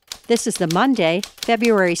This is the Monday,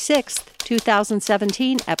 February 6th,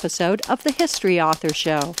 2017 episode of the History Author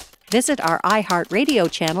Show. Visit our iHeartRadio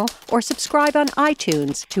channel or subscribe on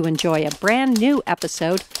iTunes to enjoy a brand new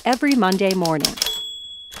episode every Monday morning.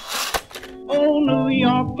 Oh, New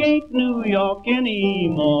York ain't New York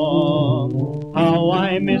anymore. How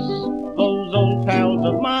I miss those old pals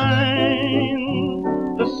of mine.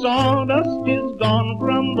 The sawdust is gone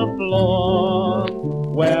from the floor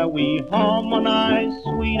where we harmonize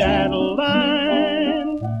Sweet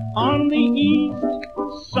Adeline. On the east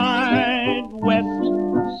side, west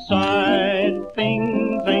side,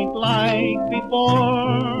 things ain't like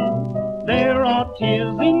before. There are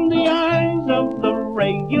tears in the eyes of the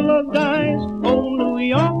regular guys. Oh, New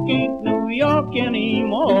York ain't New York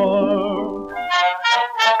anymore.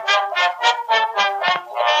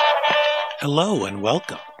 Hello and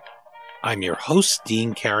welcome. I'm your host,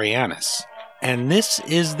 Dean Karayanis, and this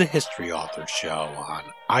is the History Author Show on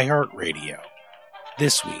iHeartRadio.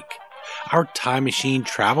 This week, our time machine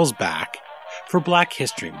travels back for Black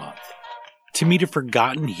History Month to meet a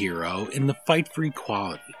forgotten hero in the fight for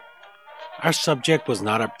equality. Our subject was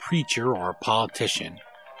not a preacher or a politician,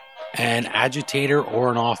 an agitator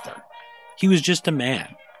or an author. He was just a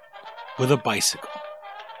man with a bicycle.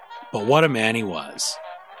 But what a man he was.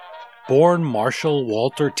 Born Marshall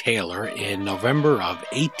Walter Taylor in November of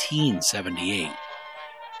 1878,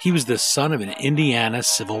 he was the son of an Indiana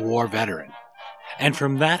Civil War veteran. And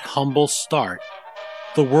from that humble start,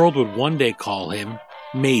 the world would one day call him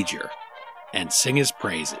Major and sing his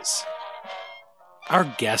praises. Our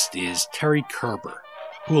guest is Terry Kerber,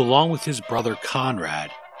 who along with his brother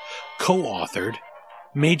Conrad, co-authored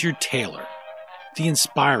Major Taylor, the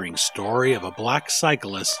inspiring story of a black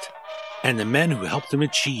cyclist and the men who helped him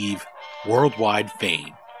achieve worldwide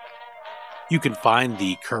fame. You can find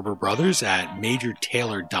the Kerber brothers at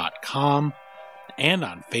MajorTaylor.com and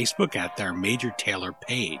on Facebook at their Major Taylor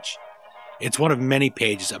page. It's one of many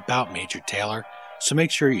pages about Major Taylor, so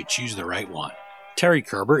make sure you choose the right one. Terry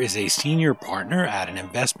Kerber is a senior partner at an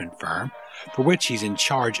investment firm for which he's in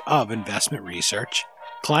charge of investment research,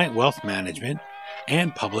 client wealth management,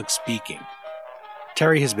 and public speaking.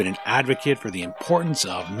 Terry has been an advocate for the importance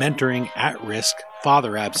of mentoring at-risk,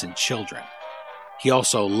 father-absent children. He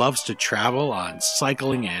also loves to travel on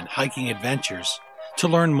cycling and hiking adventures to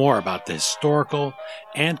learn more about the historical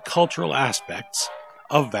and cultural aspects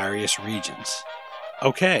of various regions.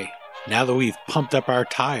 Okay, now that we've pumped up our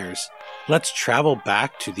tires, let's travel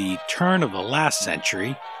back to the turn of the last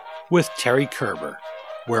century with Terry Kerber,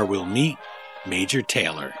 where we'll meet Major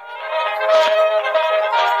Taylor.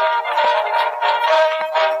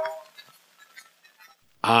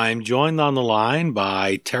 I'm joined on the line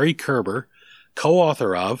by Terry Kerber,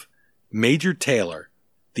 co-author of Major Taylor,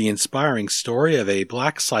 the inspiring story of a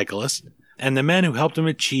black cyclist and the men who helped him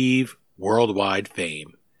achieve worldwide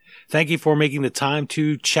fame. Thank you for making the time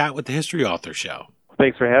to chat with the History Author Show.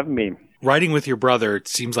 Thanks for having me. Writing with your brother, it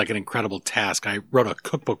seems like an incredible task. I wrote a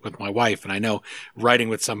cookbook with my wife, and I know writing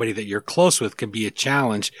with somebody that you're close with can be a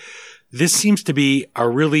challenge. This seems to be a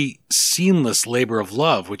really seamless labor of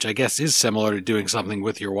love, which I guess is similar to doing something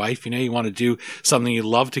with your wife. You know, you want to do something you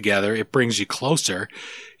love together. It brings you closer.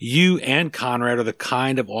 You and Conrad are the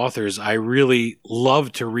kind of authors I really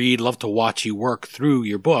love to read, love to watch you work through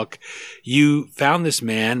your book. You found this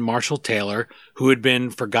man, Marshall Taylor, who had been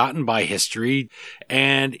forgotten by history,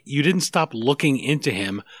 and you didn't stop looking into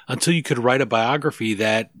him until you could write a biography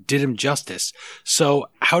that did him justice. So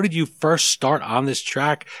how did you first start on this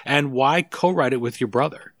track, and why co-write it with your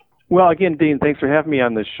brother? Well, again, Dean, thanks for having me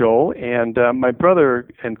on the show. And my brother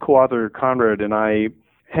and co-author Conrad and I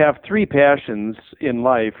have three passions in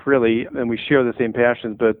life, really, and we share the same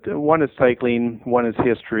passions, but one is cycling, one is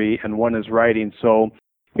history, and one is writing. So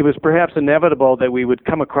it was perhaps inevitable that we would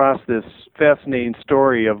come across this fascinating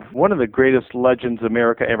story of one of the greatest legends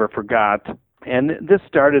America ever forgot. And this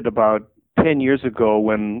started about 10 years ago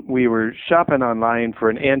when we were shopping online for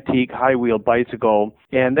an antique high-wheel bicycle,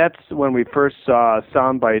 and that's when we first saw a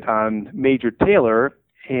soundbite on Major Taylor,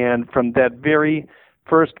 and from that very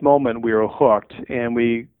first moment we were hooked, and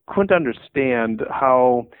we couldn't understand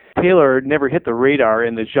how Taylor never hit the radar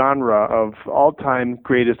in the genre of all-time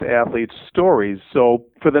greatest athletes stories. So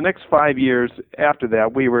for the next 5 years after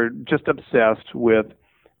that, we were just obsessed with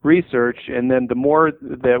research, and then the more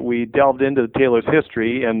that we delved into Taylor's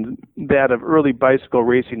history and that of early bicycle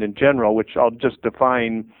racing in general, which I'll just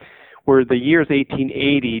define, were the years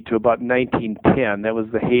 1880 to about 1910. That was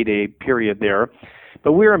the heyday period there.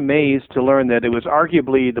 But we were amazed to learn that it was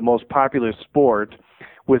arguably the most popular sport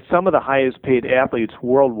with some of the highest paid athletes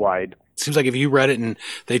worldwide. seems like if you read it and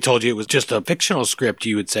they told you it was just a fictional script,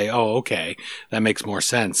 you would say, oh, okay, that makes more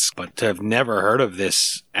sense. But to have never heard of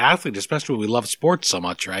this athlete, especially when we love sports so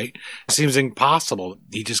much, right? It seems impossible.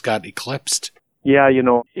 He just got eclipsed. Yeah,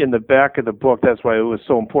 in the back of the book, that's why it was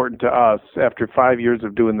so important to us. After 5 years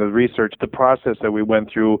of doing the research, the process that we went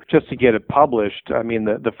through just to get it published, I mean,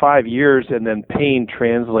 the 5 years and then paying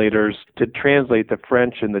translators to translate the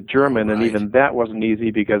French and the German, and even that wasn't easy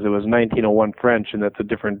because it was 1901 French, and that's a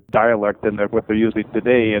different dialect than what they're using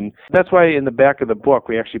today. And that's why in the back of the book,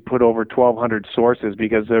 we actually put over 1,200 sources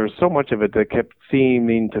because there was so much of it that kept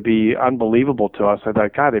seeming to be unbelievable to us. I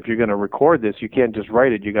thought, God, if you're going to record this, you can't just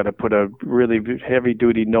write it. You got to put a really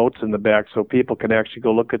heavy-duty notes in the back so people can actually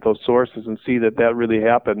go look at those sources and see that really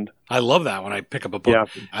happened. I love that when I pick up a book.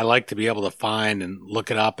 Yeah. I like to be able to find and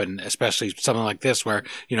look it up, and especially something like this where,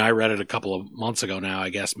 I read it a couple of months ago now, I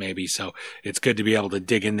guess, maybe. So it's good to be able to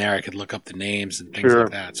dig in there. I could look up the names and things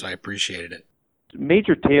like that, so I appreciated it.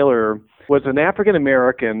 Major Taylor was an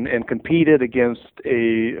African-American and competed against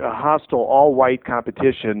a hostile all-white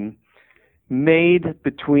competition, made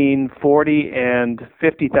between $40,000 and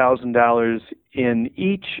 $50,000 in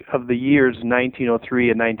each of the years 1903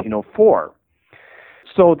 and 1904.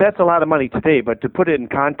 So that's a lot of money today, but to put it in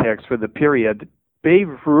context for the period, Babe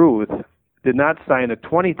Ruth did not sign a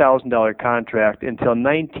 $20,000 contract until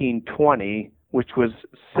 1920, which was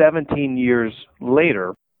 17 years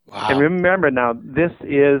later. Wow. And remember now, this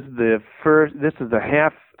is the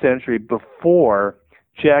half century before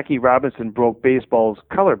Jackie Robinson broke baseball's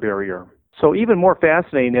color barrier. So even more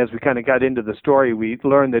fascinating, as we kind of got into the story, we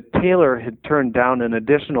learned that Taylor had turned down an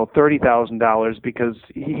additional $30,000 because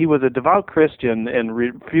he was a devout Christian and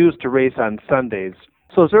refused to race on Sundays.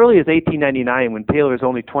 So as early as 1899, when Taylor was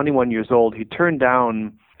only 21 years old, he turned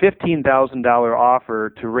down $15,000 offer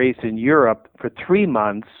to race in Europe for 3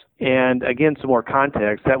 months. And again, some more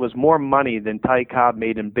context, that was more money than Ty Cobb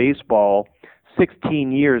made in baseball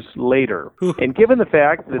 16 years later. And given the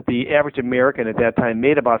fact that the average American at that time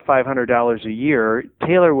made about $500 a year,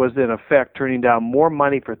 Taylor was in effect turning down more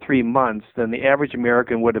money for 3 months than the average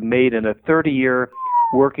American would have made in a 30-year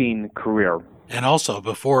working career. And also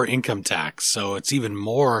before income tax, so it's even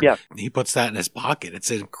more. Yeah. He puts that in his pocket. It's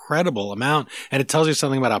an incredible amount, and it tells you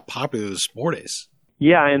something about how popular the sport is.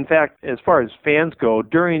 Yeah, in fact, as far as fans go,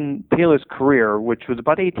 during Taylor's career, which was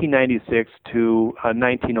about 1896 to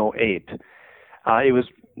 1908, it was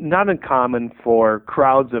not uncommon for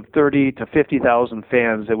crowds of 30 to 50,000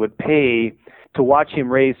 fans that would pay to watch him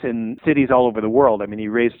race in cities all over the world. I mean, he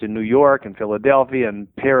raced in New York and Philadelphia and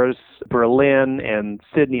Paris, Berlin, and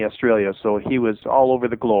Sydney, Australia. So he was all over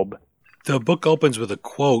the globe. The book opens with a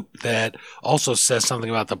quote that also says something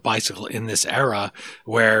about the bicycle in this era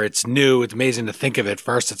where it's new. It's amazing to think of it.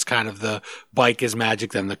 First, it's kind of the bike is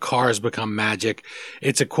magic, then the cars become magic.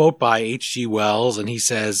 It's a quote by H.G. Wells, and he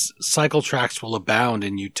says, "Cycle tracks will abound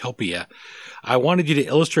in utopia." I wanted you to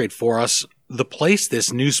illustrate for us the place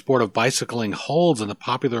this new sport of bicycling holds in the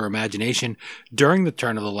popular imagination during the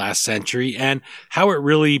turn of the last century, and how it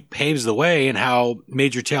really paves the way, and how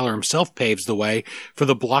Major Taylor himself paves the way for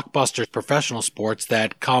the blockbuster professional sports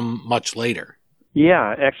that come much later.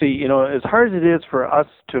 Yeah, actually, as hard as it is for us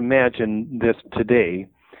to imagine this today,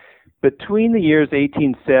 between the years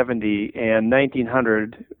 1870 and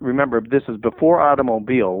 1900, remember, this is before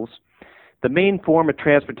automobiles, the main form of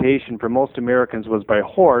transportation for most Americans was by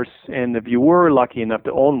horse, and if you were lucky enough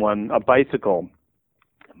to own one, a bicycle.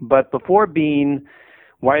 But before being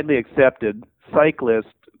widely accepted, cyclists,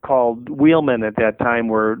 called wheelmen at that time,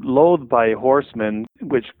 were loathed by horsemen,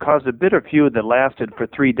 which caused a bitter feud that lasted for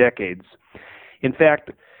 3 decades. In fact,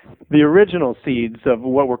 the original seeds of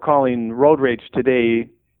what we're calling road rage today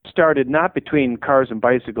started not between cars and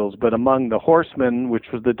bicycles, but among the horsemen, which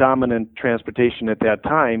was the dominant transportation at that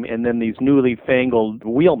time, and then these newly fangled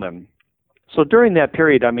wheelmen. So during that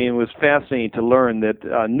period, it was fascinating to learn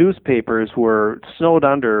that newspapers were snowed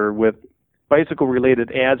under with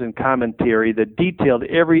bicycle-related ads and commentary that detailed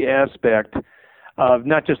every aspect of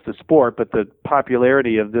not just the sport, but the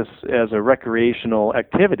popularity of this as a recreational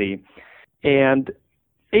activity. And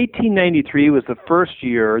 1893 was the first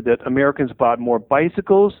year that Americans bought more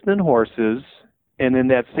bicycles than horses, and in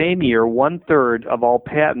that same year, 1/3 of all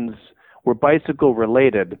patents were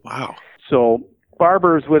bicycle-related. Wow. So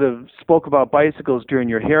barbers would have spoke about bicycles during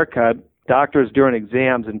your haircut, doctors during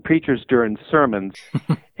exams, and preachers during sermons.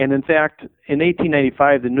 And in fact, in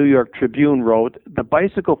 1895, the New York Tribune wrote, "The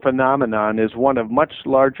bicycle phenomenon is one of much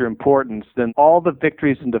larger importance than all the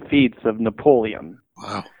victories and defeats of Napoleon."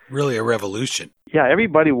 Wow. Really a revolution. Yeah,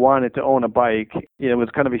 everybody wanted to own a bike. It was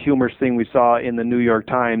kind of a humorous thing we saw in the New York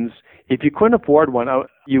Times. If you couldn't afford one,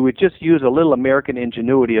 you would just use a little American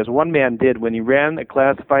ingenuity, as one man did when he ran a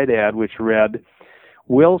classified ad which read,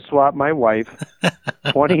 "Will swap my wife,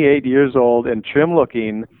 28 years old and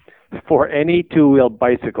trim-looking, for any two-wheeled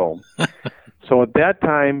bicycle." So at that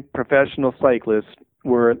time, professional cyclists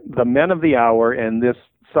were the men of the hour, and this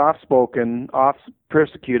soft-spoken,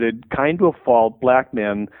 oft-persecuted, kind-to-a-fault black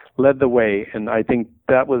men led the way, and I think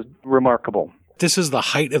that was remarkable. This is the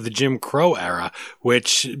height of the Jim Crow era,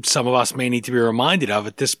 which some of us may need to be reminded of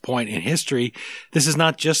at this point in history. This is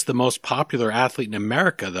not just the most popular athlete in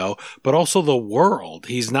America, though, but also the world.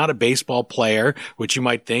 He's not a baseball player, which you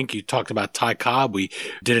might think. You talked about Ty Cobb. We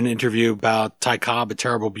did an interview about Ty Cobb, A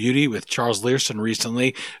Terrible Beauty, with Charles Learson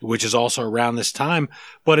recently, which is also around this time.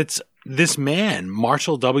 But it's this man,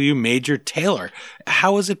 Marshall W. Major Taylor.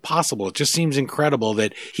 How is it possible? It just seems incredible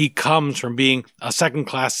that he comes from being a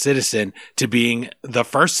second-class citizen to being the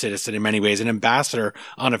first citizen in many ways, an ambassador,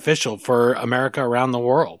 unofficial, for America around the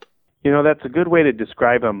world. You know, that's a good way to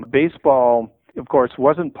describe him. Baseball, of course,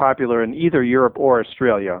 wasn't popular in either Europe or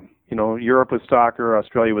Australia. You know, Europe was soccer,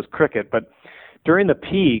 Australia was cricket. But during the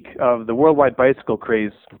peak of the worldwide bicycle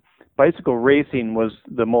craze, bicycle racing was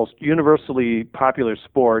the most universally popular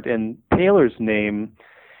sport, and Taylor's name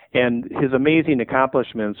and his amazing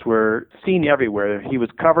accomplishments were seen everywhere. He was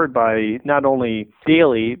covered by not only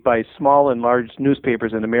daily by small and large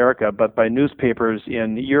newspapers in America, but by newspapers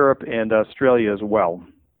in Europe and Australia as well.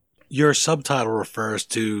 Your subtitle refers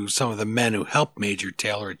to some of the men who helped Major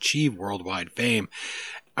Taylor achieve worldwide fame.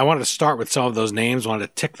 I wanted to start with some of those names, wanted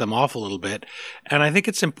to tick them off a little bit, and I think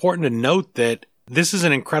it's important to note that this is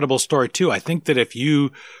an incredible story, too. I think that if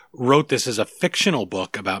you wrote this as a fictional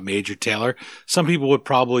book about Major Taylor, some people would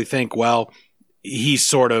probably think, well, he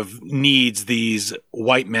sort of needs these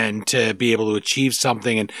white men to be able to achieve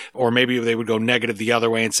something, or maybe they would go negative the other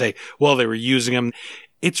way and say, well, they were using him.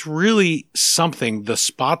 It's really something, the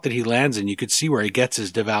spot that he lands in. You could see where he gets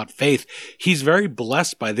his devout faith. He's very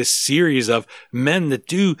blessed by this series of men that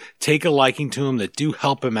do take a liking to him, that do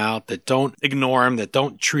help him out, that don't ignore him, that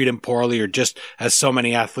don't treat him poorly, or just, as so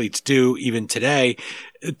many athletes do even today,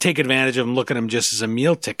 take advantage of him, look at him just as a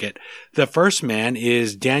meal ticket. The first man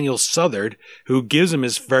is Daniel Southard, who gives him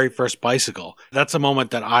his very first bicycle. That's a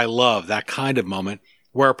moment that I love, that kind of moment,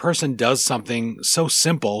 where a person does something so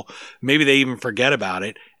simple, maybe they even forget about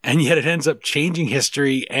it, and yet it ends up changing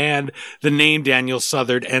history, and the name Daniel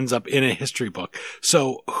Southard ends up in a history book.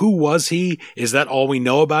 So who was he? Is that all we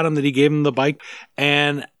know about him, that he gave him the bike?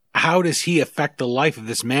 And how does he affect the life of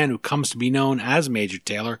this man who comes to be known as Major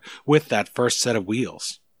Taylor with that first set of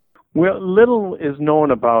wheels? Well, little is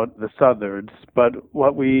known about the Southards, but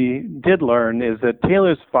what we did learn is that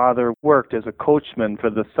Taylor's father worked as a coachman for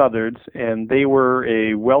the Southards, and they were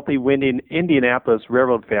a wealthy Indianapolis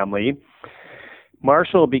railroad family.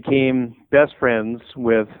 Marshall became best friends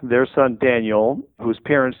with their son Daniel, whose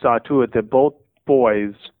parents saw to it that both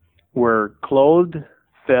boys were clothed,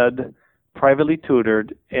 fed, privately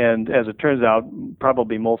tutored, and, as it turns out,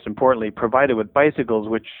 probably most importantly, provided with bicycles,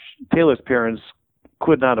 which Taylor's parents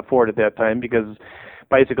could not afford at that time because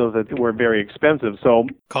bicycles that were very expensive. So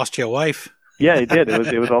cost you a wife. Yeah, it did.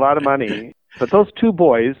 It was a lot of money. But those two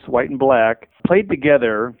boys, white and black, played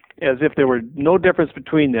together as if there were no difference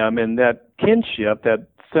between them, and that kinship, that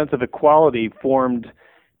sense of equality, formed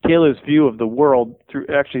Taylor's view of the world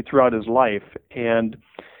throughout his life. And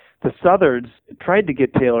the Southards tried to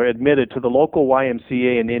get Taylor admitted to the local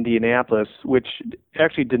YMCA in Indianapolis, which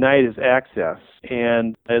actually denied his access.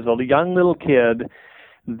 And as a young little kid,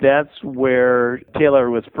 that's where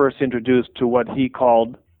Taylor was first introduced to what he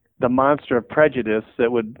called the monster of prejudice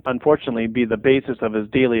that would unfortunately be the basis of his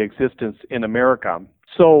daily existence in America.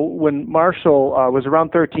 So when Marshall was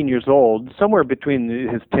around 13 years old, somewhere between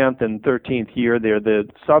his 10th and 13th year there, the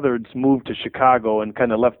Southards moved to Chicago and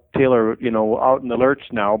kind of left Taylor, out in the lurch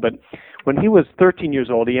now. But when he was 13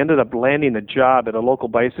 years old, he ended up landing a job at a local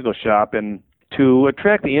bicycle shop, and to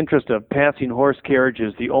attract the interest of passing horse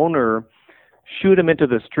carriages, the owner shooed him into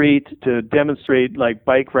the street to demonstrate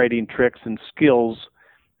bike riding tricks and skills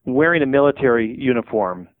wearing a military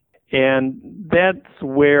uniform. And that's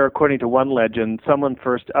where, according to one legend, someone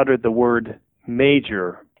first uttered the word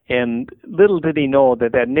Major. And little did he know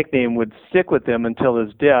that that nickname would stick with him until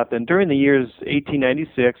his death. And during the years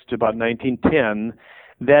 1896 to about 1910,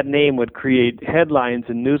 that name would create headlines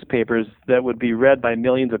in newspapers that would be read by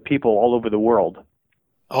millions of people all over the world.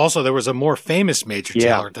 Also, there was a more famous Major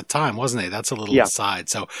Yeah. Taylor at the time, wasn't there? That's a little Yeah. aside.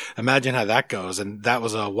 So imagine how that goes. And that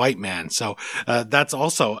was a white man. So that's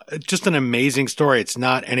also just an amazing story. It's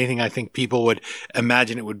not anything I think people would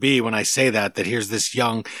imagine it would be when I say that here's this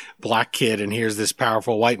young black kid and here's this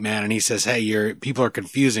powerful white man. And he says, hey, people are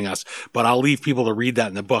confusing us, but I'll leave people to read that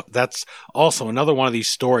in the book. That's also another one of these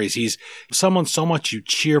stories. He's someone so much you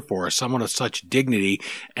cheer for, someone of such dignity,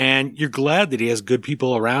 and you're glad that he has good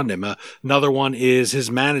people around him. Another one is his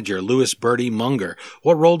manager, Louis Bertie Munger.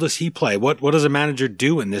 What role does he play? What does a manager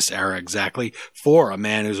do in this era exactly for a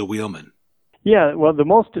man who's a wheelman? Yeah, well,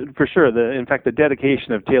 in fact, the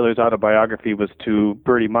dedication of Taylor's autobiography was to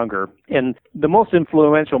Bertie Munger. And the most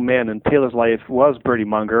influential man in Taylor's life was Bertie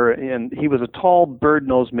Munger, and he was a tall,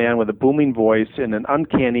 bird-nosed man with a booming voice and an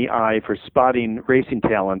uncanny eye for spotting racing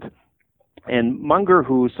talent. And Munger,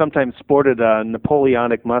 who sometimes sported a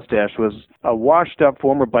Napoleonic mustache, was a washed-up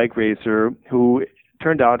former bike racer who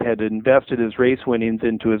turned out had invested his race winnings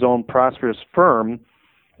into his own prosperous firm,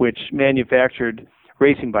 which manufactured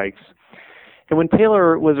racing bikes. And when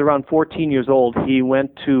Taylor was around 14 years old, he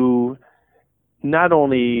went to not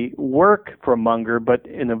only work for Munger, but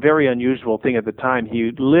in a very unusual thing at the time,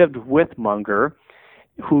 he lived with Munger,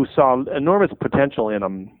 who saw enormous potential in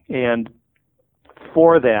him. And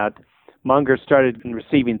for that, Munger started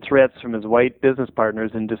receiving threats from his white business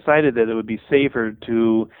partners and decided that it would be safer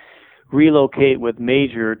to relocate with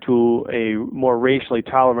Major to a more racially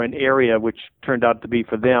tolerant area, which turned out to be,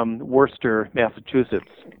 for them, Worcester,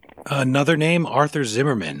 Massachusetts. Another name, Arthur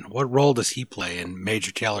Zimmerman. What role does he play in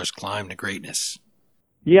Major Taylor's climb to greatness?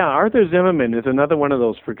 Yeah, Arthur Zimmerman is another one of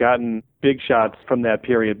those forgotten big shots from that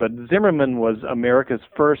period. But Zimmerman was America's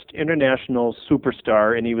first international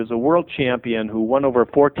superstar, and he was a world champion who won over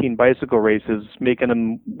 14 bicycle races, making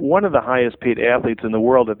him one of the highest paid athletes in the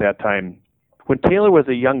world at that time. When Taylor was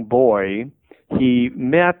a young boy, he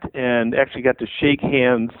met and actually got to shake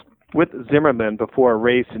hands with Zimmerman before a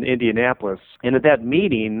race in Indianapolis. And at that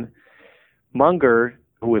meeting, Munger,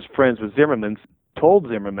 who was friends with Zimmerman, told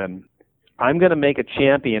Zimmerman, I'm going to make a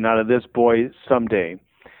champion out of this boy someday.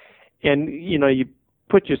 And, you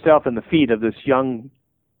put yourself in the feet of this young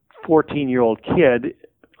 14-year-old kid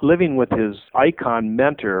living with his icon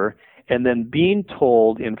mentor and then being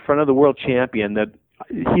told in front of the world champion that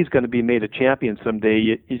he's going to be made a champion someday.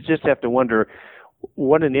 You just have to wonder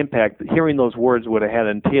what an impact hearing those words would have had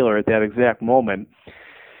on Taylor at that exact moment.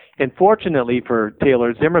 And fortunately for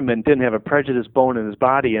Taylor, Zimmerman didn't have a prejudiced bone in his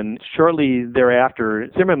body, and shortly thereafter,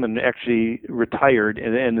 Zimmerman actually retired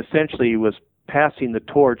and essentially was passing the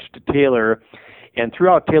torch to Taylor. And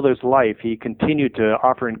throughout Taylor's life, he continued to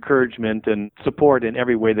offer encouragement and support in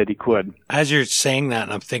every way that he could. As you're saying that,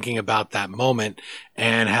 and I'm thinking about that moment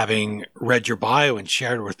and having read your bio and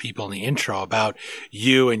shared it with people in the intro about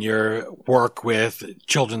you and your work with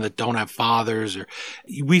children that don't have fathers,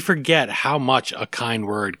 we forget how much a kind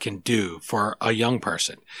word can do for a young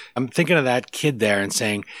person. I'm thinking of that kid there and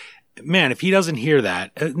saying, man, if he doesn't hear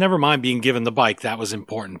that, never mind being given the bike, that was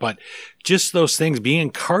important, but just those things, being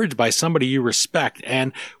encouraged by somebody you respect.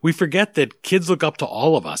 And we forget that kids look up to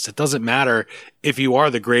all of us. It doesn't matter if you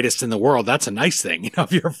are the greatest in the world. That's a nice thing.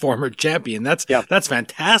 If you're a former champion, that's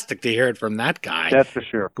fantastic to hear it from that guy. That's for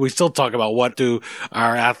sure. We still talk about what do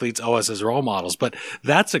our athletes owe us as role models, but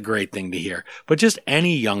that's a great thing to hear. But just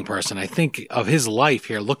any young person, I think of his life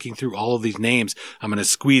here, looking through all of these names, I'm going to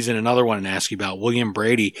squeeze in another one and ask you about William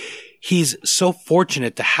Brady. He's so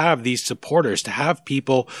fortunate to have these supporters, to have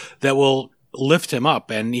people that will lift him up.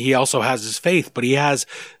 And he also has his faith, but he has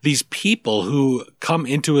these people who come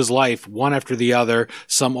into his life one after the other,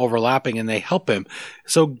 some overlapping, and they help him.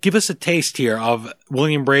 So give us a taste here of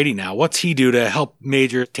William Brady now. What's he do to help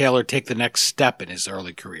Major Taylor take the next step in his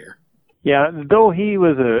early career? Yeah, though he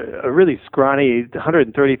was a really scrawny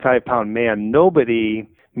 135-pound man, nobody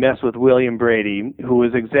messed with William Brady, who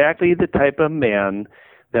was exactly the type of man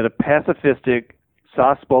that a pacifistic,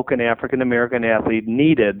 soft-spoken African-American athlete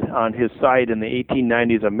needed on his side in the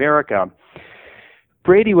 1890s America.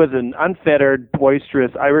 Brady was an unfettered,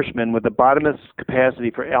 boisterous Irishman with a bottomless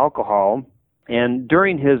capacity for alcohol, and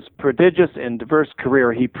during his prodigious and diverse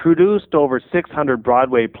career, he produced over 600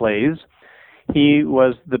 Broadway plays. He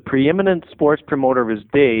was the preeminent sports promoter of his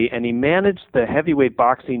day, and he managed the heavyweight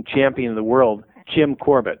boxing champion of the world, Jim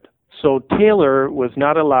Corbett. So Taylor was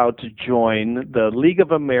not allowed to join the League of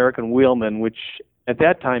American Wheelmen, which at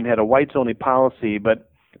that time had a whites-only policy, but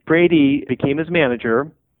Brady became his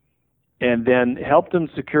manager and then helped him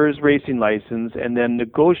secure his racing license and then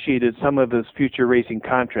negotiated some of his future racing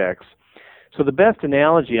contracts. So the best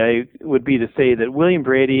analogy would be to say that William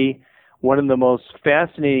Brady one of the most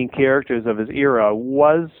fascinating characters of his era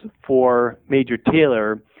was for Major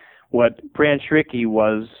Taylor what Branch Rickey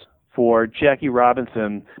was for Jackie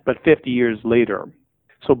Robinson, but 50 years later.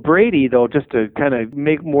 So Brady, though, just to kind of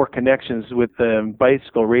make more connections with the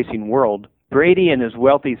bicycle racing world, Brady and his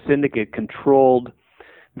wealthy syndicate controlled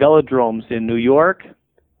velodromes in New York,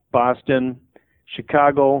 Boston,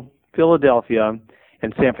 Chicago, Philadelphia,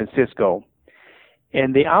 and San Francisco.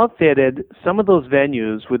 And they outfitted some of those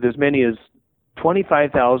venues with as many as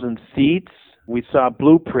 25,000 seats. We saw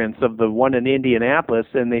blueprints of the one in Indianapolis,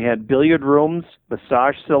 and they had billiard rooms,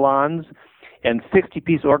 massage salons, and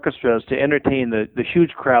 60-piece orchestras to entertain the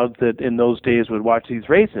huge crowds that in those days would watch these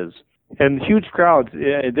races. And huge crowds,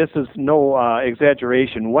 this is no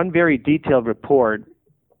exaggeration. One very detailed report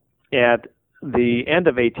at the end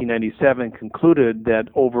of 1897 concluded that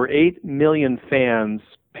over 8 million fans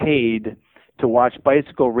paid to watch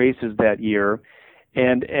bicycle races that year,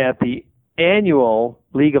 and at the annual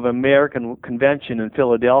League of American Convention in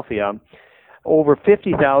Philadelphia, over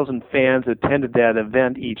 50,000 fans attended that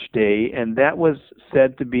event each day, and that was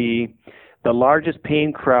said to be the largest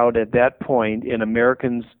paying crowd at that point in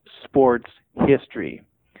American sports history.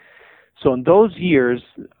 So in those years,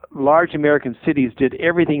 large American cities did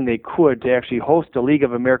everything they could to actually host a League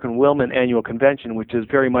of American Wheelmen annual convention, which is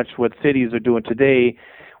very much what cities are doing today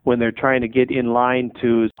when they're trying to get in line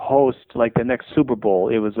to host like the next Super Bowl.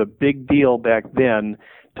 It was a big deal back then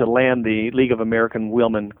to land the League of American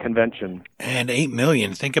Wheelmen convention. And 8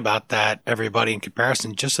 million, think about that, everybody, in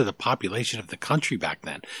comparison just to the population of the country back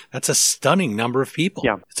then. That's a stunning number of people.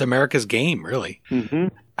 Yeah. It's America's game, really. Mm-hmm.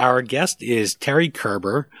 Our guest is Terry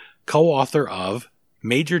Kerber, co-author of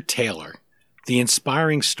Major Taylor, the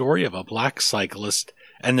inspiring story of a black cyclist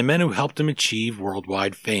and the men who helped him achieve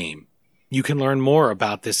worldwide fame. You can learn more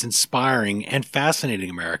about this inspiring and fascinating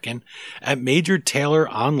American at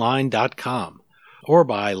MajorTaylorOnline.com or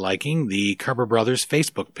by liking the Kerber Brothers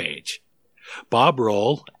Facebook page. Bob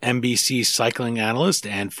Roll, NBC cycling analyst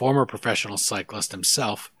and former professional cyclist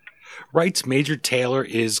himself, writes Major Taylor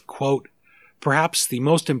is, quote, perhaps the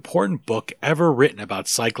most important book ever written about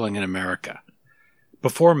cycling in America.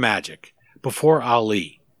 Before Magic, before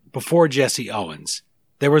Ali, before Jesse Owens,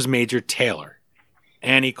 there was Major Taylor.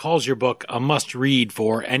 And he calls your book a must-read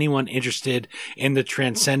for anyone interested in the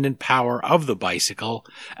transcendent power of the bicycle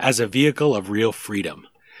as a vehicle of real freedom.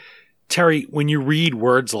 Terry, when you read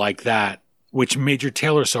words like that, which Major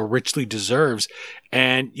Taylor so richly deserves,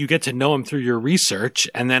 and you get to know him through your research,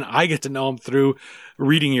 and then I get to know him through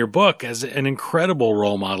reading your book as an incredible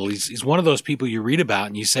role model. He's one of those people you read about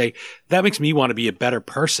and you say, that makes me want to be a better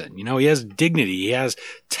person. You know, he has dignity, he has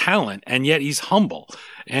talent, and yet he's humble.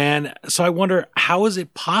 And so I wonder, how is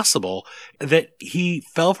it possible that he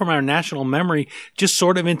fell from our national memory just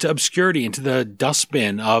sort of into obscurity, into the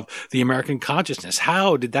dustbin of the American consciousness?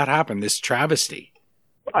 How did that happen, this travesty?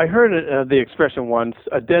 I heard the expression once,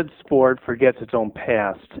 a dead sport forgets its own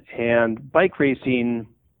past. And bike racing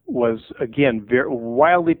was, again, very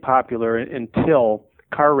wildly popular until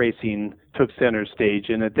car racing took center stage.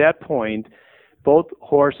 And at that point, both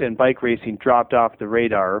horse and bike racing dropped off the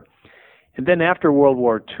radar. And then after World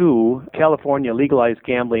War II, California legalized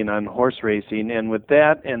gambling on horse racing. And with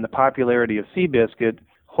that and the popularity of Seabiscuit,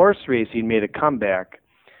 horse racing made a comeback.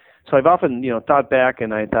 So I've often, thought back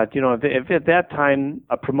and I thought, if at that time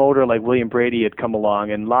a promoter like William Brady had come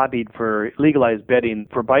along and lobbied for legalized betting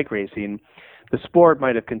for bike racing, the sport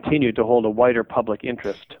might have continued to hold a wider public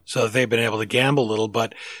interest. So they've been able to gamble a little,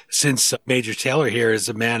 but since Major Taylor here is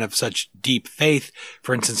a man of such deep faith,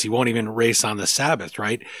 for instance, he won't even race on the Sabbath,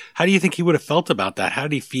 right? How do you think he would have felt about that? How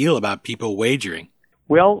did he feel about people wagering?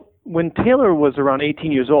 Well, when Taylor was around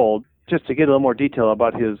 18 years old, just to get a little more detail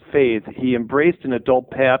about his faith, he embraced an adult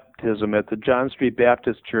baptism at the John Street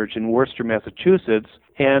Baptist Church in Worcester, Massachusetts,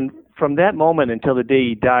 and from that moment until the day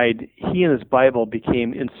he died, he and his Bible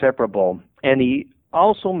became inseparable. And he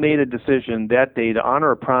also made a decision that day to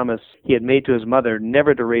honor a promise he had made to his mother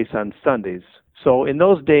never to race on Sundays. So in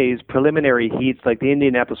those days, preliminary heats like the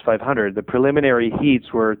Indianapolis 500, the preliminary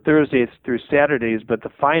heats were Thursdays through Saturdays, but the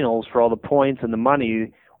finals for all the points and the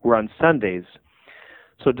money were on Sundays.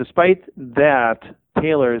 So despite that,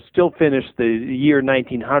 Taylor still finished the year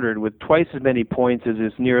 1900 with twice as many points as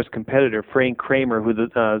his nearest competitor, Frank Kramer, who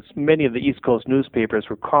many of the East Coast newspapers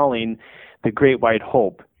were calling the Great White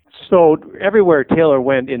Hope. So everywhere Taylor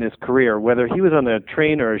went in his career, whether he was on a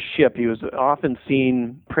train or a ship, he was often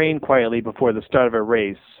seen praying quietly before the start of a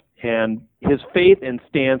race. And his faith and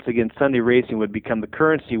stance against Sunday racing would become the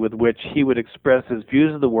currency with which he would express his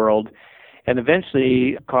views of the world and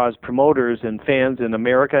eventually cause promoters and fans in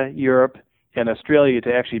America, Europe, and Australia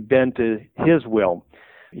to actually bend to his will.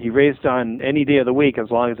 He raced on any day of the week as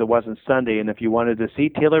long as it wasn't Sunday, and if you wanted to see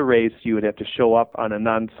Taylor race, you would have to show up on a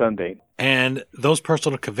non-Sunday. And those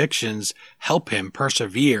personal convictions help him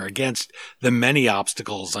persevere against the many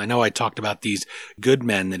obstacles. I know I talked about these good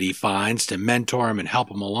men that he finds to mentor him and help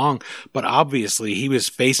him along, but obviously he was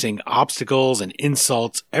facing obstacles and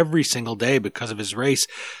insults every single day because of his race.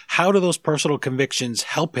 How do those personal convictions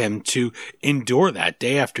help him to endure that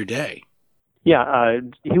day after day? Yeah,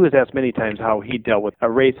 he was asked many times how he dealt with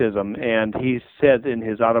racism, and he said in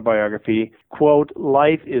his autobiography, quote,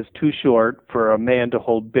 "Life is too short for a man to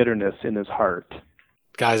hold bitterness in his heart."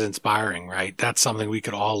 Guy's inspiring, right? That's something we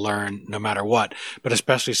could all learn no matter what, but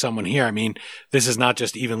especially someone here. I mean, this is not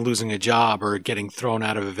just even losing a job or getting thrown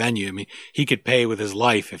out of a venue. I mean, he could pay with his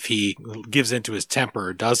life if he gives into his temper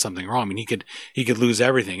or does something wrong. I mean, he could lose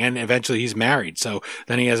everything, and eventually he's married. So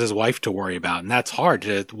then he has his wife to worry about, and that's hard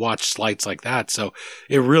to watch slights like that. So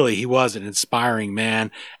he was an inspiring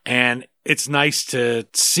man, and it's nice to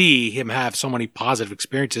see him have so many positive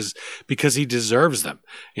experiences because he deserves them.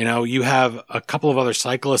 You know, you have a couple of other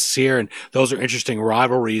cyclists here, and those are interesting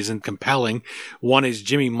rivalries and compelling. One is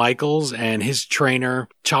Jimmy Michaels and his trainer,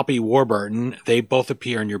 Choppy Warburton. They both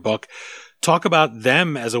appear in your book. Talk about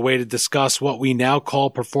them as a way to discuss what we now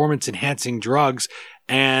call performance-enhancing drugs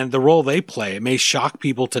and the role they play. It may shock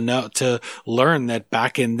people to learn that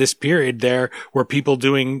back in this period, there were people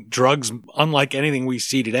doing drugs unlike anything we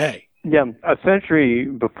see today. Yeah, a century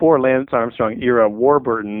before Lance Armstrong era,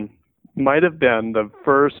 Warburton might have been the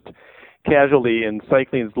first casualty in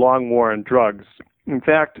cycling's long war on drugs. In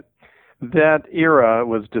fact, that era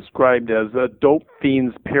was described as a dope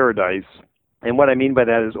fiend's paradise. And what I mean by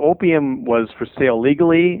that is opium was for sale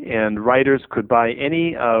legally, and riders could buy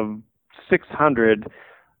any of 600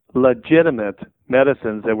 legitimate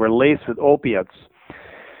medicines that were laced with opiates.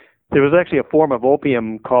 There was actually a form of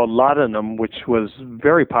opium called laudanum, which was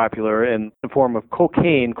very popular, and a form of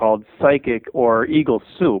cocaine called psychic or eagle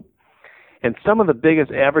soup. And some of the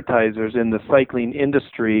biggest advertisers in the cycling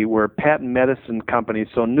industry were patent medicine companies,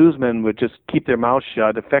 so newsmen would just keep their mouths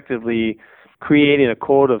shut, effectively creating a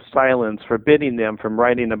code of silence, forbidding them from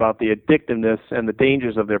writing about the addictiveness and the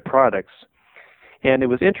dangers of their products. And it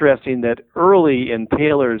was interesting that early in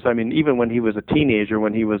Taylor's, even when he was a teenager,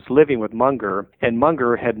 when he was living with Munger, and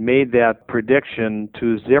Munger had made that prediction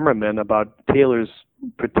to Zimmerman about Taylor's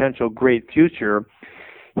potential great future,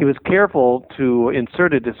 he was careful to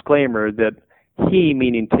insert a disclaimer that he,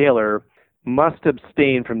 meaning Taylor, must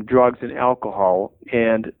abstain from drugs and alcohol,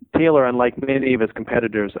 and Taylor, unlike many of his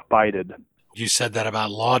competitors, abided. You said that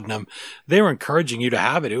about laudanum. They were encouraging you to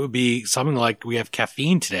have it. It would be something like we have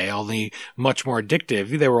caffeine today, only much more addictive.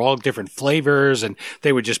 They were all different flavors, and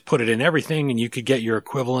they would just put it in everything, and you could get your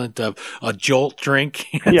equivalent of a Jolt drink,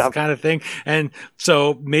 kind of thing. And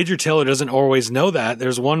so Major Taylor doesn't always know that.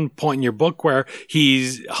 There's one point in your book where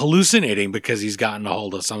he's hallucinating because he's gotten a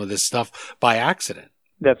hold of some of this stuff by accident.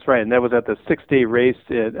 That's right, and that was at the 6-day race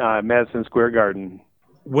at Madison Square Garden.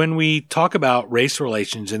 When we talk about race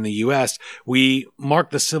relations in the U.S., we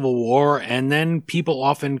mark the Civil War, and then people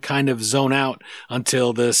often kind of zone out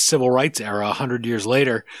until the Civil Rights era 100 years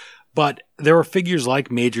later. But there were figures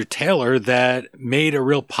like Major Taylor that made a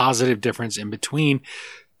real positive difference in between.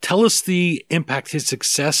 Tell us the impact his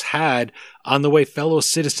success had on the way fellow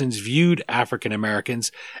citizens viewed African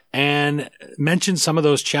Americans, and mention some of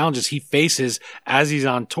those challenges he faces as he's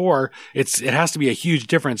on tour. It has to be a huge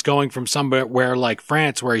difference going from somewhere like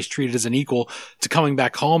France, where he's treated as an equal, to coming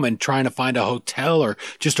back home and trying to find a hotel or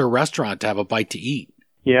just a restaurant to have a bite to eat.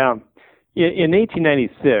 Yeah. In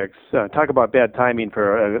 1896, talk about bad timing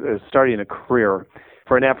for starting a career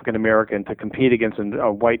for an African American to compete against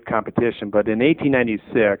a white competition. But in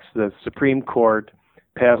 1896, the Supreme Court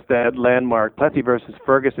passed that landmark Plessy versus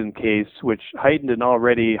Ferguson case, which heightened an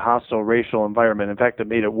already hostile racial environment. In fact, it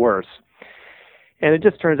made it worse. And it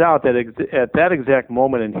just turns out that at that exact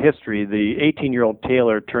moment in history, the 18-year-old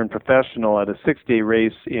Taylor turned professional at a 6-day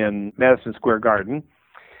race in Madison Square Garden.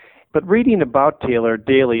 But reading about Taylor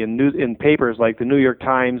daily in papers like the New York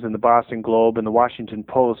Times and the Boston Globe and the Washington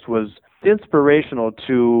Post was inspirational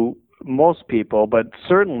to most people, but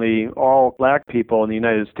certainly all black people in the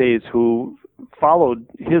United States who followed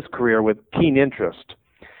his career with keen interest.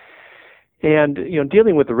 And,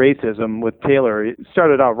 dealing with the racism with Taylor, it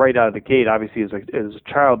started out right out of the gate, obviously as a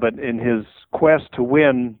child, but in his quest to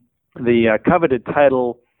win the coveted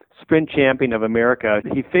title Sprint Champion of America,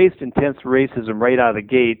 he faced intense racism right out of the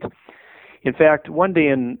gate. In fact, one day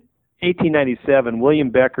in 1897, William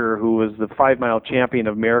Becker, who was the 5-mile champion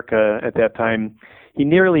of America at that time, he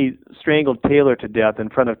nearly strangled Taylor to death in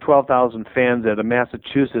front of 12,000 fans at a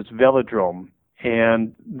Massachusetts velodrome.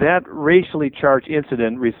 And that racially charged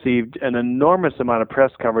incident received an enormous amount of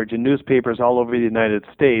press coverage in newspapers all over the United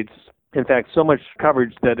States. In fact, so much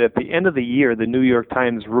coverage that at the end of the year, the New York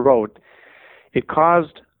Times wrote, it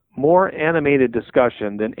caused more animated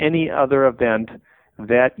discussion than any other event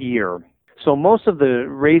that year. So most of the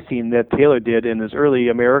racing that Taylor did in his early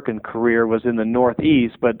American career was in the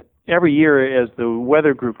Northeast, but every year as the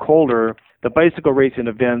weather grew colder, the bicycle racing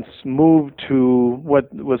events moved to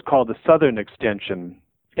what was called the Southern Extension.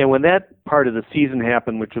 And when that part of the season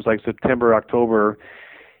happened, which was like September, October,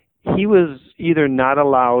 he was either not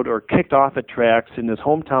allowed or kicked off at tracks in his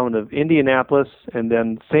hometown of Indianapolis and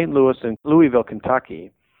then St. Louis and Louisville,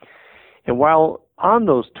 Kentucky. And while on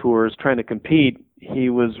those tours trying to compete,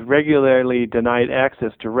 he was regularly denied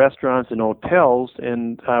access to restaurants and hotels,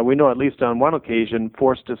 and we know at least on one occasion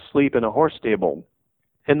forced to sleep in a horse stable.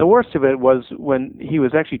 And the worst of it was when he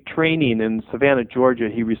was actually training in Savannah, Georgia,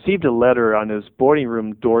 he received a letter on his boarding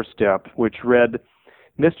room doorstep which read,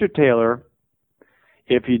 "Mr. Taylor,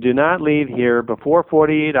 if you do not leave here before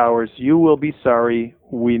 48 hours, you will be sorry.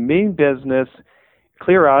 We mean business.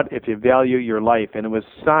 Clear out if you value your life." And it was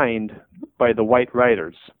signed by the White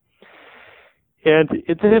Riders. And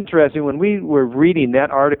it's interesting, when we were reading that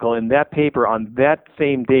article in that paper on that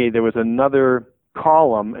same day, there was another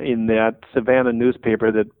column in that Savannah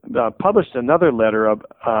newspaper that published another letter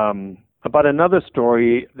about another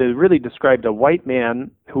story that really described a white man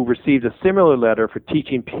who received a similar letter for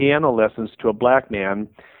teaching piano lessons to a black man.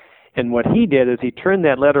 And what he did is he turned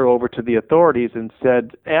that letter over to the authorities and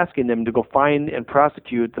said, asking them to go find and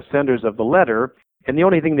prosecute the senders of the letter. And the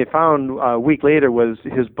only thing they found a week later was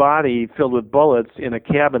his body filled with bullets in a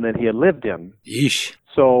cabin that he had lived in. Yeesh.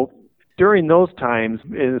 So during those times,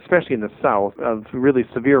 and especially in the South, of really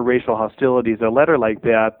severe racial hostilities, a letter like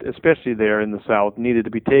that, especially there in the South, needed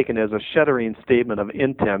to be taken as a shuddering statement of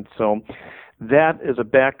intent. So that is a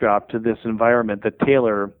backdrop to this environment that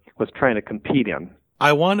Taylor was trying to compete in.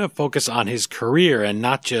 I want to focus on his career and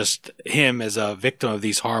not just him as a victim of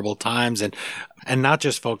these horrible times, and not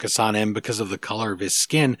just focus on him because of the color of his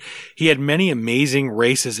skin. He had many amazing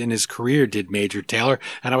races in his career, did Major Taylor,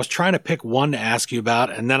 and I was trying to pick one to ask you about,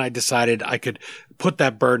 and then I decided I could put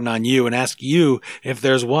that burden on you and ask you if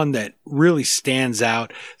there's one that really stands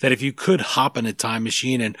out, that if you could hop in a time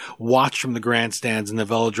machine and watch from the grandstands in the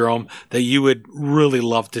Velodrome, that you would really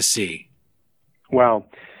love to see. Wow.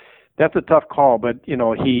 That's a tough call, but, you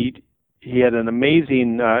know, he had an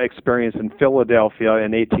amazing experience in Philadelphia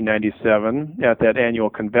in 1897 at that annual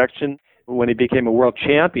convention. When he became a world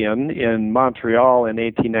champion in Montreal in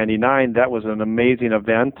 1899, that was an amazing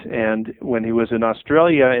event. And when he was in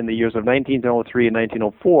Australia in the years of 1903 and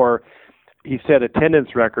 1904, he set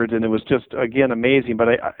attendance records, and it was just, again, amazing. But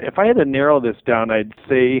if I had to narrow this down, I'd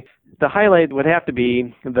say the highlight would have to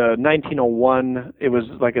be the 1901, it was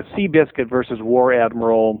like a Seabiscuit versus War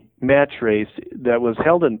Admiral match race that was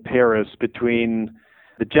held in Paris between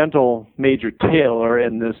the gentle Major Taylor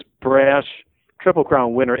and this brash Triple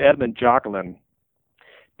Crown winner, Edmund Jocelyn.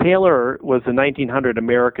 Taylor was the 1900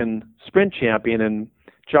 American sprint champion, and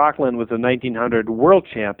Jocelyn was the 1900 world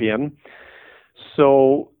champion.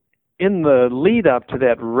 So in the lead up to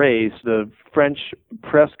that race, the French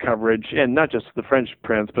press coverage, and not just the French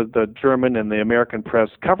press, but the German and the American press,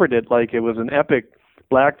 covered it like it was an epic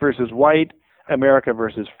black versus white, America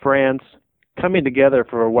versus France, coming together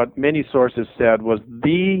for what many sources said was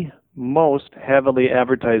the most heavily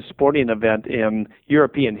advertised sporting event in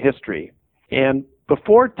European history. And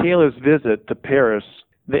before Taylor's visit to Paris,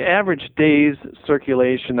 the average day's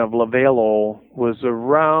circulation of Le Vélo was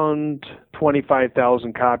around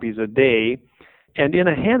 25,000 copies a day. And in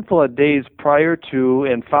a handful of days prior to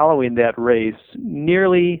and following that race,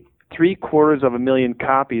 nearly 750,000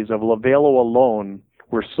 copies of Le Vélo alone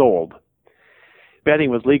were sold.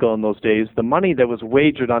 Betting was legal in those days. The money that was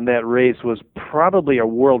wagered on that race was probably a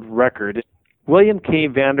world record. William K.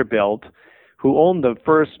 Vanderbilt, who owned the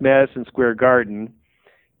first Madison Square Garden,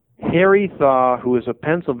 Harry Thaw, who was a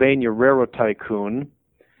Pennsylvania railroad tycoon,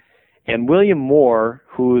 and William Moore,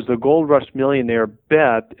 who was a gold rush millionaire,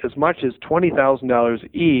 bet as much as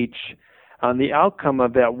 $20,000 each on the outcome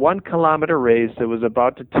of that 1 kilometer race that was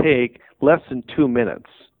about to take less than 2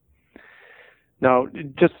 minutes. Now,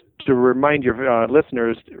 just to remind your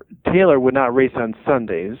listeners, Taylor would not race on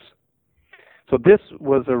Sundays. So this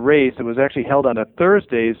was a race that was actually held on a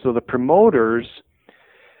Thursday, so the promoters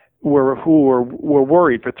were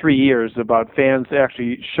worried for 3 years about fans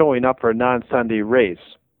actually showing up for a non-Sunday race.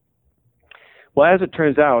 Well, as it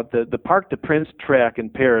turns out, the Parc des Princes track in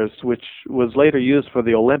Paris, which was later used for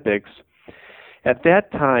the Olympics, at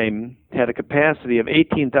that time had a capacity of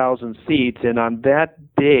 18,000 seats, and on that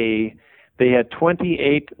day They had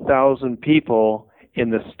 28,000 people in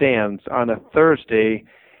the stands on a Thursday,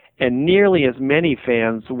 and nearly as many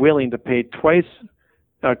fans willing to pay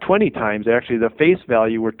 20 times, actually, the face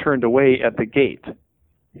value were turned away at the gate.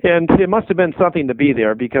 And it must have been something to be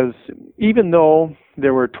there, because even though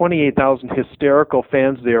there were 28,000 hysterical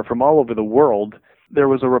fans there from all over the world, there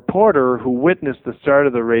was a reporter who witnessed the start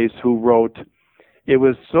of the race who wrote, "It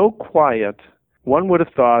was so quiet, one would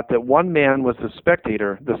have thought that one man was the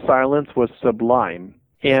spectator. The silence was sublime."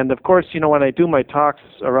 And of course, when I do my talks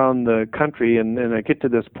around the country and I get to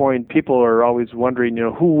this point, people are always wondering,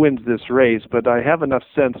 who wins this race? But I have enough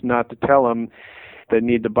sense not to tell them they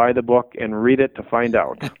need to buy the book and read it to find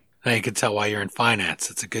out. Now you can tell why you're in finance.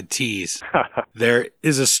 It's a good tease. There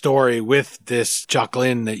is a story with this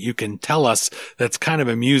Jacqueline that you can tell us that's kind of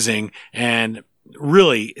amusing, and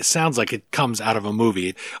really it sounds like it comes out of a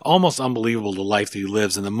movie. Almost unbelievable, the life that he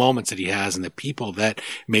lives and the moments that he has and the people that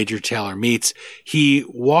Major Taylor meets. He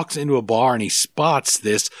walks into a bar and he spots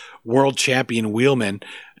this world champion wheelman.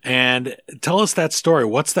 And tell us that story.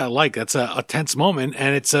 What's that like? That's a tense moment,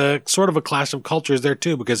 and it's a sort of a clash of cultures there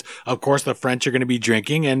too, because of course the French are going to be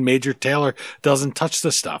drinking and Major Taylor doesn't touch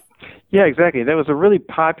the stuff. Yeah, exactly. That was a really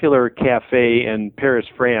popular cafe in Paris,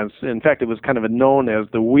 France. In fact, it was kind of known as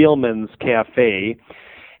the Wheelman's Cafe.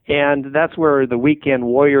 And that's where the weekend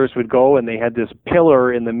warriors would go, and they had this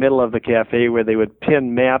pillar in the middle of the cafe where they would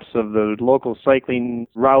pin maps of the local cycling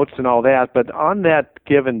routes and all that. But on that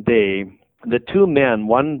given day, the two men,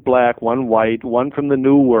 one black, one white, one from the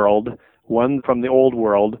New World, one from the Old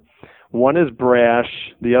World, one is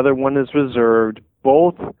brash, the other one is reserved.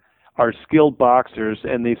 Both are skilled boxers,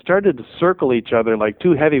 and they started to circle each other like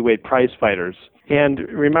two heavyweight prize fighters. And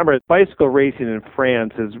remember, bicycle racing in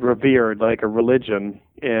France is revered like a religion,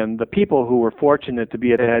 and the people who were fortunate to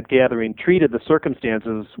be at that gathering treated the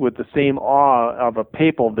circumstances with the same awe of a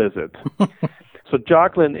papal visit. So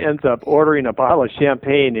Jacqueline ends up ordering a bottle of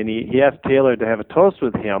champagne, and he asked Taylor to have a toast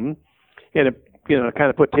with him, and it kind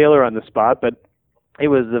of put Taylor on the spot. But it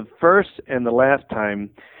was the first and the last time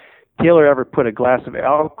Taylor ever put a glass of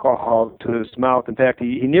alcohol to his mouth. In fact,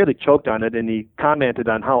 he nearly choked on it, and he commented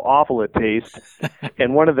on how awful it tastes.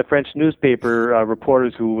 And one of the French newspaper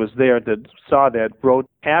reporters who was there that saw that wrote,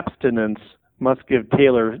 "Abstinence must give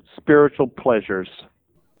Taylor spiritual pleasures."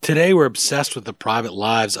 Today, we're obsessed with the private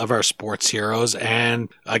lives of our sports heroes, and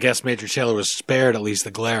I guess Major Taylor was spared at least the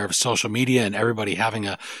glare of social media and everybody having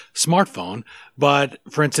a smartphone. But,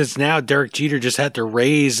 for instance, now Derek Jeter just had to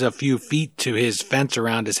raise a few feet to his fence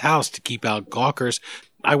around his house to keep out gawkers.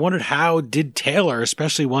 I wondered, how did Taylor,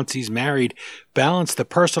 especially once he's married, balance the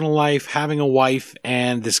personal life, having a wife,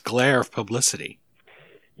 and this glare of publicity?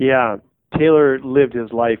 Yeah, Taylor lived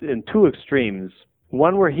his life in two extremes.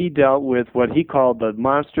 One where he dealt with what he called the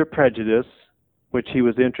monster prejudice, which he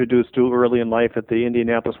was introduced to early in life at the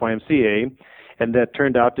Indianapolis YMCA, and that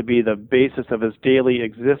turned out to be the basis of his daily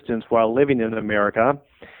existence while living in America.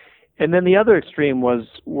 And then the other extreme was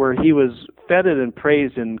where he was feted and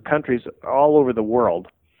praised in countries all over the world.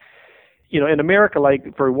 In America,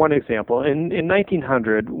 like for one example, in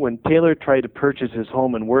 1900, when Taylor tried to purchase his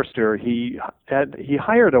home in Worcester, he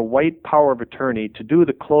hired a white power of attorney to do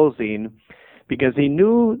the closing, because he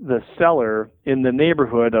knew the seller in the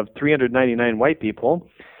neighborhood of 399 white people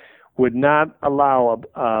would not allow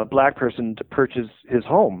a black person to purchase his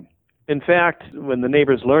home. In fact, when the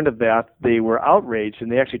neighbors learned of that, they were outraged, and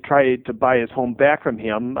they actually tried to buy his home back from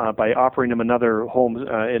him by offering him another home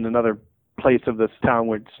in another place of this town,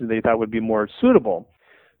 which they thought would be more suitable.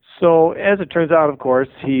 So as it turns out, of course,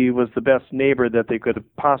 he was the best neighbor that they could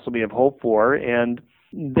possibly have hoped for, and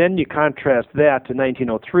then you contrast that to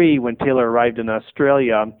 1903 when Taylor arrived in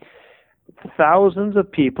Australia. Thousands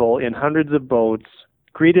of people in hundreds of boats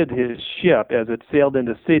greeted his ship as it sailed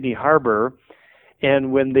into Sydney Harbor,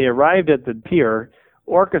 and when they arrived at the pier,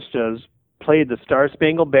 orchestras played the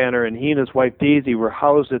Star-Spangled Banner, and he and his wife Daisy were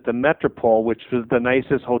housed at the Metropole, which was the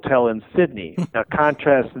nicest hotel in Sydney. Now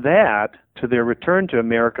contrast that to their return to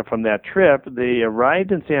America from that trip. They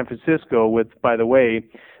arrived in San Francisco with, by the way,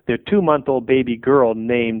 their 2-month-old baby girl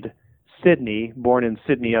named Sydney, born in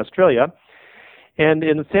Sydney, Australia. And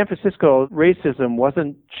in San Francisco, racism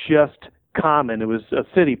wasn't just common, it was a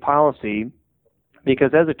city policy,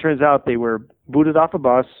 because as it turns out, they were booted off a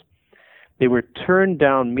bus, they were turned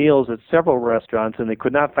down meals at several restaurants, and they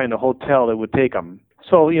could not find a hotel that would take them.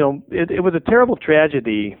 So, it was a terrible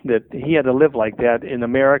tragedy that he had to live like that in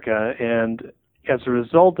America, and as a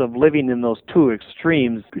result of living in those two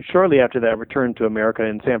extremes, shortly after that return to America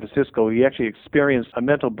in San Francisco, he actually experienced a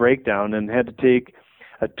mental breakdown and had to take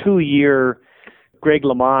a 2-year Greg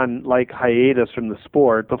LeMond-like hiatus from the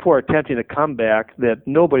sport before attempting a comeback that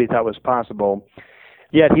nobody thought was possible.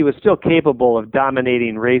 Yet he was still capable of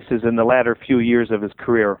dominating races in the latter few years of his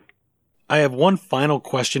career. I have one final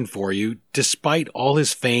question for you. Despite all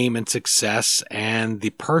his fame and success and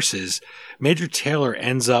the purses, Major Taylor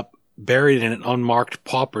ends up buried in an unmarked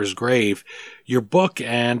pauper's grave. Your book,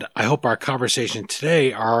 and I hope our conversation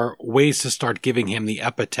today, are ways to start giving him the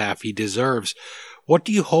epitaph he deserves. What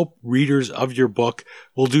do you hope readers of your book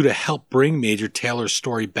will do to help bring Major Taylor's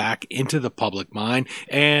story back into the public mind?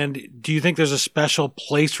 And do you think there's a special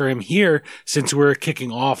place for him here since we're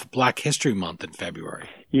kicking off Black History Month in February?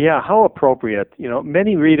 Yeah, how appropriate.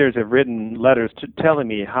 Many readers have written letters telling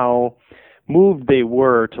me how moved they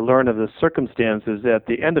were to learn of the circumstances at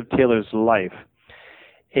the end of Taylor's life.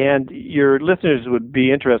 And your listeners would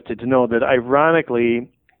be interested to know that, ironically,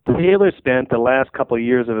 Taylor spent the last couple of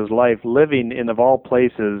years of his life living in, of all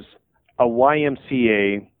places, a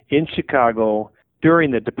YMCA in Chicago during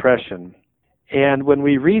the Depression. And when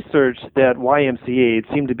we researched that YMCA, it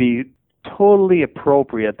seemed to be totally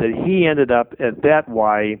appropriate that he ended up at that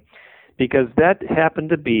Y, because that happened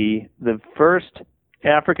to be the first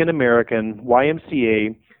African-American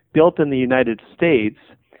YMCA built in the United States,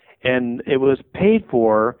 and it was paid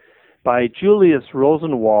for by Julius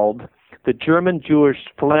Rosenwald, the German Jewish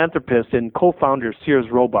philanthropist and co-founder Sears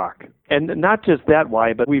Roebuck. And not just that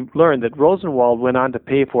Y, but we've learned that Rosenwald went on to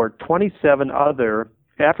pay for 27 other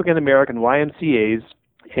African-American YMCAs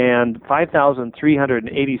and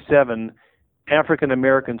 5,387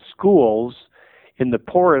 African-American schools in the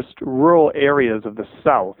poorest rural areas of the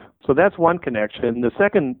South. So that's one connection. The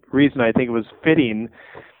second reason I think it was fitting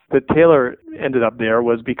that Taylor ended up there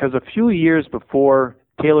was because a few years before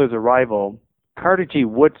Taylor's arrival, Carter G.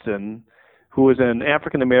 Woodson, who was an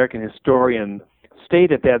African-American historian,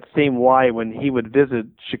 stayed at that same Y when he would visit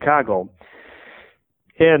Chicago.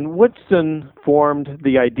 And Woodson formed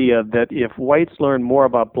the idea that if whites learned more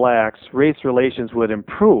about blacks, race relations would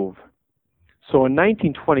improve. So in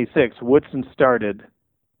 1926, Woodson started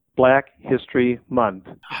Black History Month.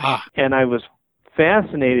 And I was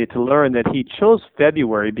fascinated to learn that he chose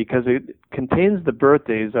February because it contains the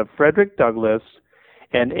birthdays of Frederick Douglass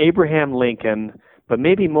and Abraham Lincoln, but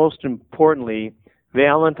maybe most importantly,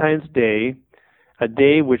 Valentine's Day, a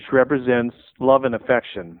day which represents love and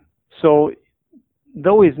affection. So,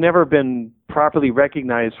 though he's never been properly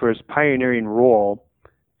recognized for his pioneering role,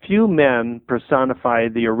 few men personify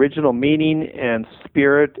the original meaning and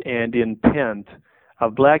spirit and intent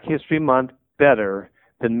of Black History Month better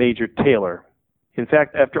than Major Taylor. In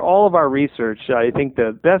fact, after all of our research, I think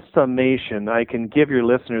the best summation I can give your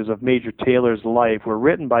listeners of Major Taylor's life were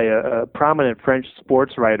written by a prominent French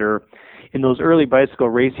sports writer in those early bicycle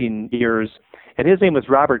racing years, and his name was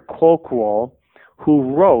Robert Colquhoun,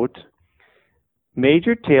 who wrote,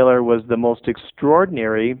 Major Taylor was the most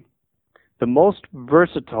extraordinary, the most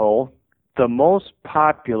versatile, the most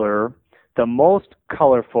popular, the most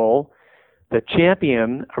colorful, the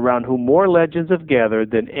champion around whom more legends have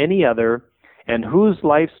gathered than any other, and whose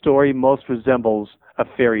life story most resembles a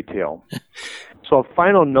fairy tale. So a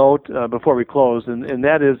final note before we close, and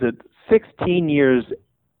that is that 16 years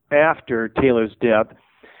after Taylor's death,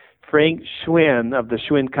 Frank Schwinn of the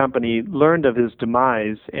Schwinn Company learned of his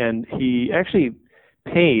demise, and he actually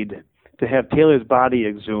paid to have Taylor's body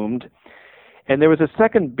exhumed. And there was a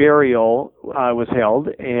second burial was held,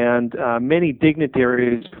 and many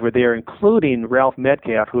dignitaries were there, including Ralph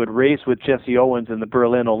Metcalfe, who had raced with Jesse Owens in the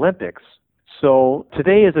Berlin Olympics. So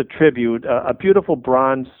today is a tribute. A beautiful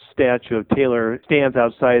bronze statue of Taylor stands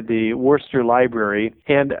outside the Worcester Library,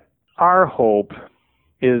 and our hope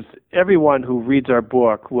is everyone who reads our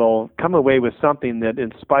book will come away with something that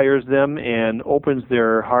inspires them and opens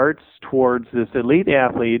their hearts towards this elite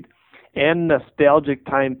athlete and nostalgic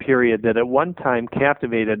time period that at one time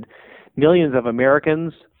captivated millions of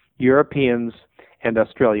Americans, Europeans, and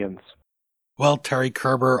Australians. Well, Terry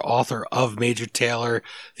Kerber, author of Major Taylor,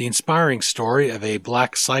 the inspiring story of a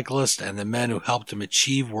black cyclist and the men who helped him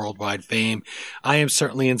achieve worldwide fame, I am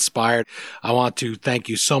certainly inspired. I want to thank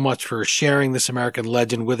you so much for sharing this American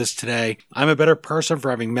legend with us today. I'm a better person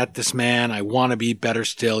for having met this man. I want to be better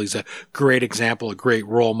still. He's a great example, a great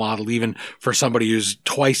role model, even for somebody who's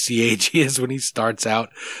twice the age he is when he starts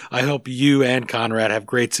out. I hope you and Conrad have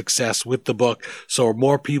great success with the book so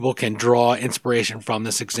more people can draw inspiration from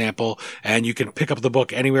this example, and you can pick up the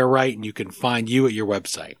book anywhere, right? And you can find you at your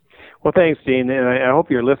website. Well, thanks, Dean. And I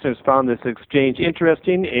hope your listeners found this exchange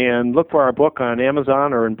interesting, and look for our book on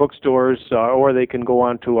Amazon or in bookstores, or they can go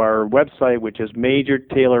on to our website, which is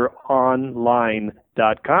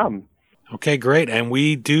MajorTaylorOnline.com. Okay, great. And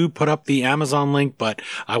we do put up the Amazon link, but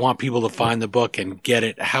I want people to find the book and get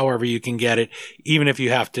it however you can get it. Even if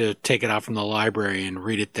you have to take it out from the library and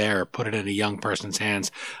read it there, or put it in a young person's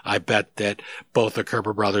hands, I bet that both the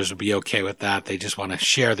Kerber brothers would be okay with that. They just want to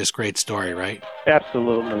share this great story, right?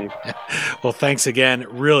 Absolutely. Well, thanks again.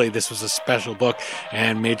 Really, this was a special book,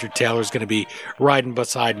 and Major Taylor's going to be riding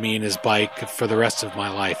beside me in his bike for the rest of my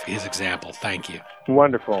life. His example. Thank you.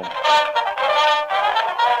 Wonderful.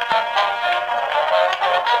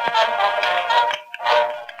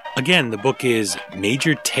 Again, the book is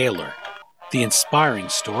Major Taylor, the inspiring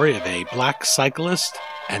story of a black cyclist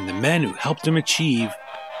and the men who helped him achieve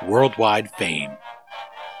worldwide fame.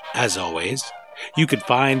 As always, you can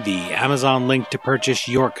find the Amazon link to purchase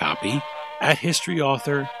your copy at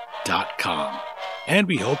historyauthor.com, and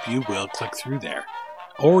we hope you will click through there,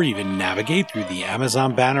 or even navigate through the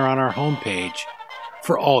Amazon banner on our homepage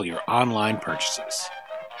for all your online purchases.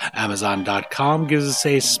 Amazon.com gives us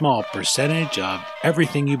a small percentage of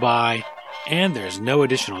everything you buy, and there's no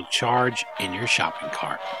additional charge in your shopping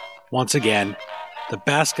cart. Once again, the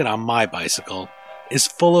basket on my bicycle is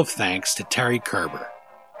full of thanks to Terry Kerber.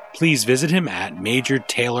 Please visit him at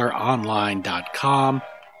MajorTaylorOnline.com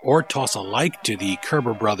or toss a like to the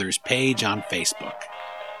Kerber Brothers page on Facebook.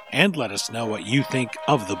 And let us know what you think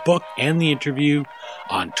of the book and the interview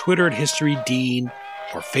on Twitter at HistoryDean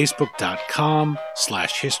or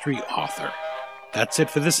Facebook.com/HistoryAuthor. That's it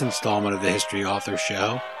for this installment of the History Author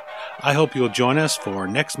Show. I hope you'll join us for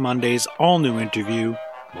next Monday's all-new interview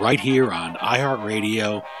right here on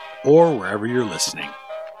iHeartRadio or wherever you're listening.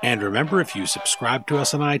 And remember, if you subscribe to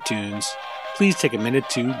us on iTunes, please take a minute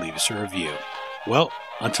to leave us a review. Well,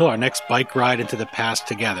 until our next bike ride into the past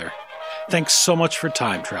together, thanks so much for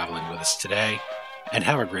time traveling with us today, and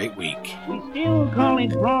have a great week. We still call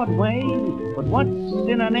it Broadway, but what's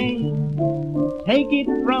in a name? Take it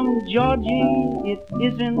from Georgie, it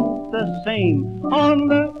isn't the same. On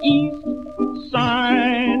the east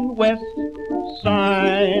side, west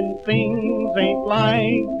side, things ain't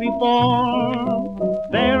like before.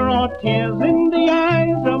 There are tears in the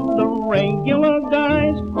eyes of the regular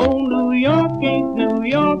guys. Oh, New York ain't New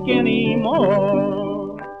York anymore.